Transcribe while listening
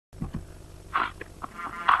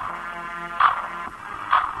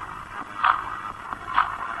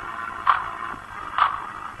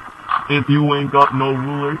If you ain't got no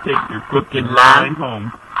ruler, take your crooked line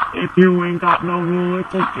home. If you ain't got no ruler,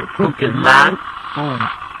 take your crooked line home.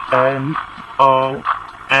 Nonlinear,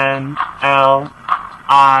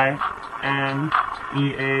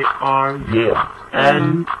 yeah.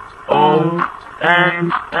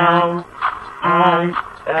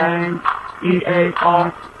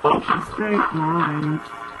 Nonlinear, function straight lines.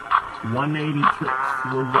 180 trips,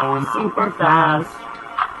 we're going super fast.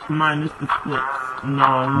 Minus the splits,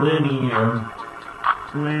 nonlinear.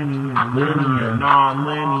 Linear,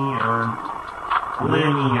 nonlinear.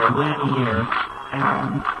 Linear. Nonlinear,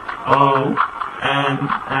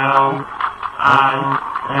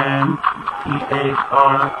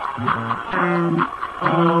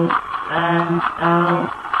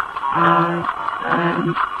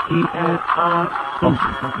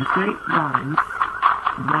 function fucking straight lines.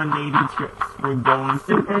 180 trips, we're going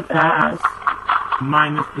super fast.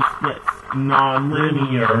 Minus the splits,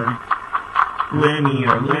 nonlinear.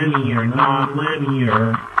 Linear, nonlinear.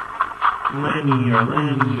 Linear.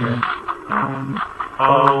 Nonlinear,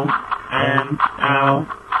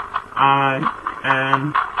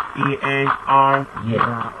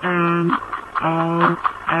 yeah.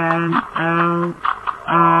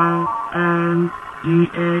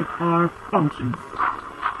 Nonlinear functions.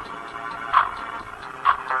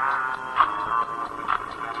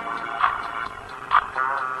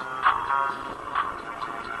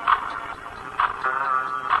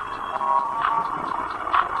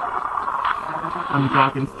 I'm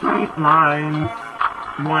talking straight lines,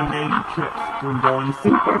 180 trips, we're going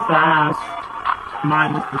super fast,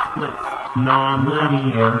 minus the splits,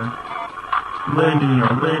 nonlinear.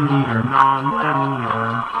 Linear,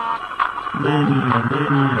 nonlinear.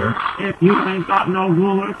 Linear. If you ain't got no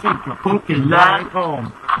ruler, take your crooked line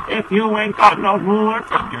home. If you ain't got no ruler,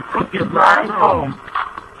 take your crooked line home.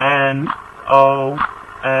 Nonlinear,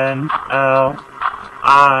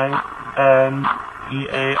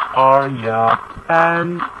 yeah.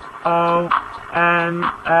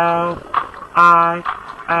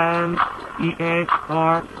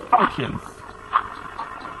 Nonlinear functions.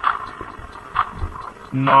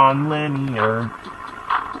 Nonlinear.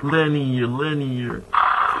 Linear.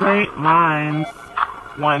 Straight lines.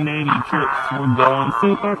 180 trips, we're going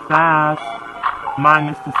super fast.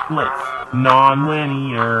 Minus the splits.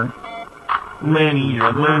 Nonlinear.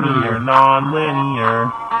 Linear,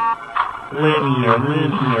 nonlinear.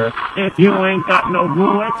 Linear. If you ain't got no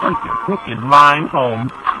ruler, take your crooked line home.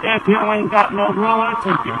 If you ain't got no ruler,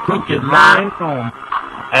 take your crooked line home.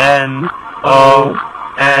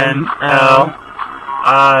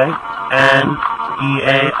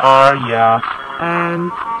 Nonlinear, yeah.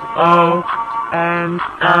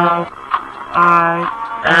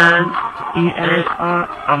 Nonlinear,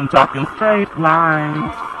 I'm talking straight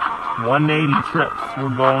lines. 180 trips,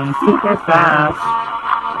 we're going super fast.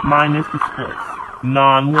 Minus the splits,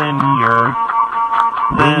 nonlinear.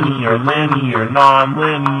 Linear,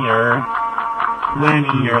 nonlinear.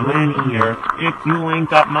 Linear. If you ain't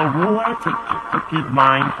got no ruler, take your crooked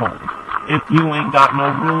line home. If you ain't got no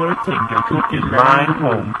ruler, take your crooked line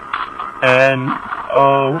home. Nonlinear,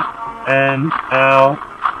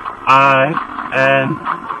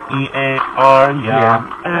 yeah.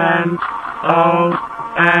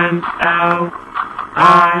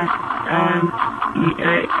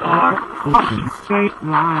 Nonlinear, fucking straight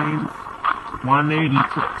lines. 180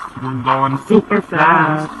 trips, we're going super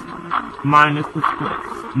fast. Minus the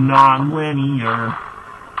splits, nonlinear.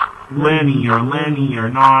 Linear,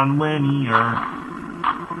 nonlinear.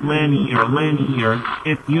 Linear.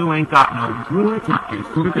 If you ain't got no ruler, take your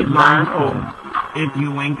crooked line home. If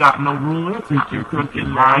you ain't got no ruler, take your crooked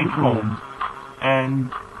line home.